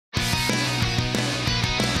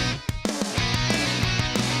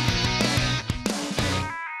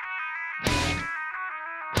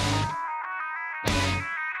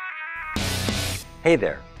Hey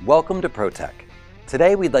there, welcome to ProTech.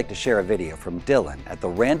 Today we'd like to share a video from Dylan at the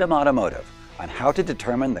Random Automotive on how to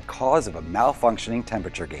determine the cause of a malfunctioning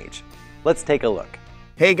temperature gauge. Let's take a look.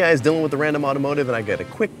 Hey guys, Dylan with the Random Automotive, and I got a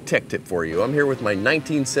quick tech tip for you. I'm here with my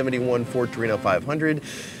 1971 Ford Torino 500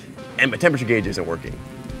 and my temperature gauge isn't working.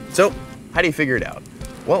 So how do you figure it out?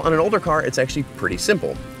 Well, on an older car, it's actually pretty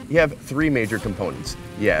simple. You have three major components.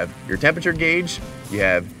 You have your temperature gauge, you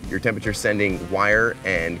have your temperature sending wire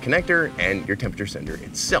and connector, and your temperature sender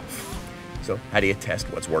itself. So how do you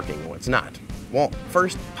test what's working and what's not? Well,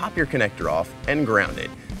 first, pop your connector off and ground it.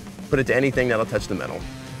 Put it to anything that'll touch the metal.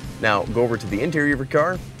 Now, go over to the interior of your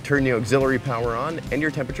car, turn the auxiliary power on, and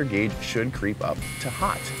your temperature gauge should creep up to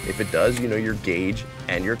hot. If it does, you know your gauge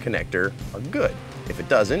and your connector are good. If it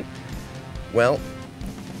doesn't, well,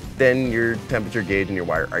 then your temperature gauge and your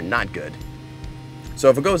wire are not good. So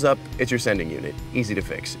if it goes up, it's your sending unit. Easy to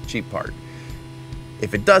fix, cheap part.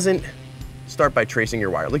 If it doesn't, start by tracing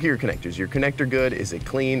your wire. Look at your connectors. Is your connector good? Is it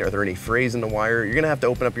clean? Are there any frays in the wire? You're gonna have to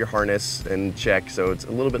open up your harness and check, so it's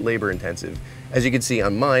a little bit labor intensive. As you can see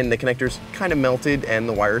on mine, the connector's kind of melted and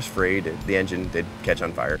the wire's frayed. The engine did catch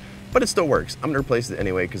on fire, but it still works. I'm gonna replace it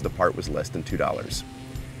anyway because the part was less than $2.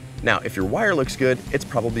 Now, if your wire looks good, it's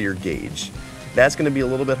probably your gauge. That's gonna be a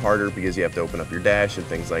little bit harder because you have to open up your dash and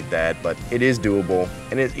things like that, but it is doable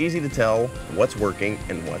and it's easy to tell what's working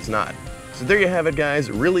and what's not. So there you have it, guys.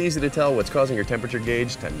 Really easy to tell what's causing your temperature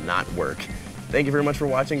gauge to not work. Thank you very much for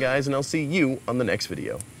watching, guys, and I'll see you on the next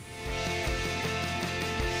video.